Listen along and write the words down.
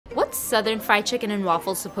what's Southern fried chicken and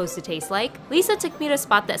waffles supposed to taste like? Lisa took me to a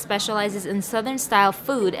spot that specializes in Southern style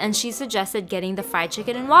food and she suggested getting the fried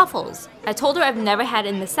chicken and waffles. I told her I've never had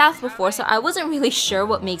it in the South before, so I wasn't really sure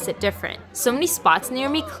what makes it different. So many spots near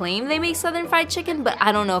me claim they make Southern fried chicken, but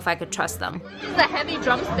I don't know if I could trust them. This is a heavy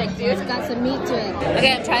drumstick, dude. It's got some meat to it.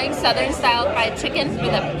 Okay, I'm trying Southern style fried chicken for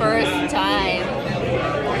the first time.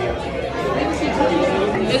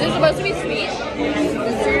 Is it supposed to be sweet?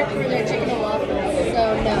 The syrup for their chicken and waffles,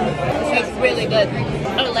 so no. It's really good.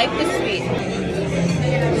 I like the sweet.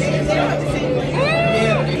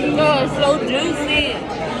 Oh, it's so juicy.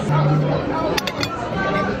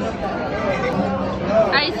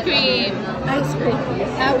 Ice cream. Ice cream.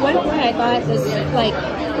 At one point I thought this, like,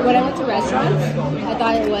 when I went to restaurants, I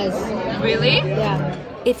thought it was. Really? Yeah.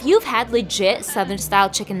 If you've had legit Southern style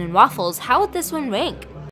chicken and waffles, how would this one rank?